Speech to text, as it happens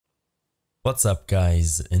What's up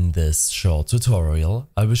guys, in this short tutorial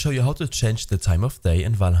I will show you how to change the time of day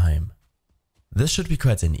in Valheim. This should be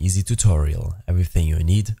quite an easy tutorial, everything you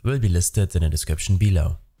need will be listed in the description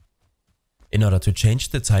below. In order to change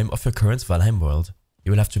the time of your current Valheim world,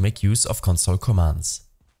 you will have to make use of console commands.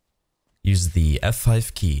 Use the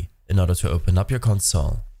F5 key in order to open up your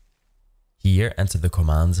console. Here enter the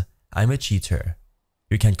command imacheater.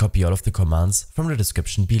 You can copy all of the commands from the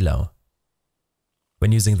description below.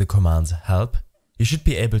 When using the command help, you should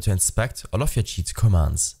be able to inspect all of your cheat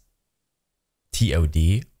commands.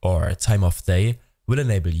 TOD or time of day will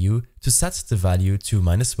enable you to set the value to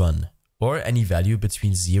 -1 or any value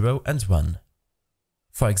between 0 and 1.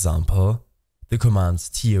 For example, the command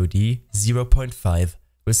TOD 0.5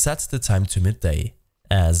 will set the time to midday,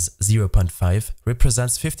 as 0.5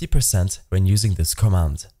 represents 50% when using this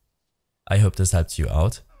command. I hope this helped you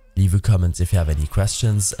out. Leave a comment if you have any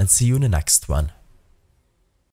questions and see you in the next one.